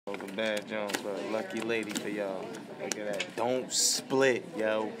bad Jones, but lucky lady for y'all. Look at that. Don't split,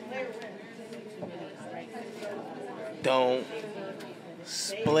 yo. Don't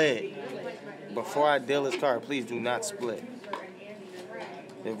split. Before I deal this card, please do not split.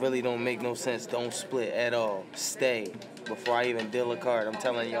 It really don't make no sense. Don't split at all. Stay. Before I even deal a card, I'm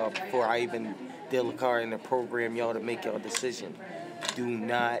telling y'all, before I even deal a card in the program, y'all to make y'all decision. Do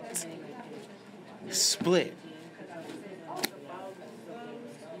not split.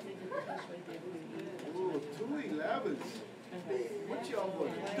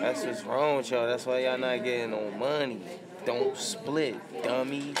 That's what's wrong with y'all. That's why y'all not getting no money. Don't split,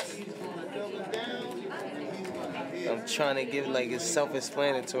 dummies. I'm trying to give like it's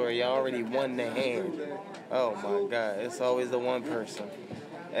self-explanatory. Y'all already won the hand. Oh my God, it's always the one person.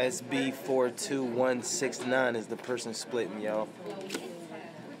 SB42169 is the person splitting, y'all.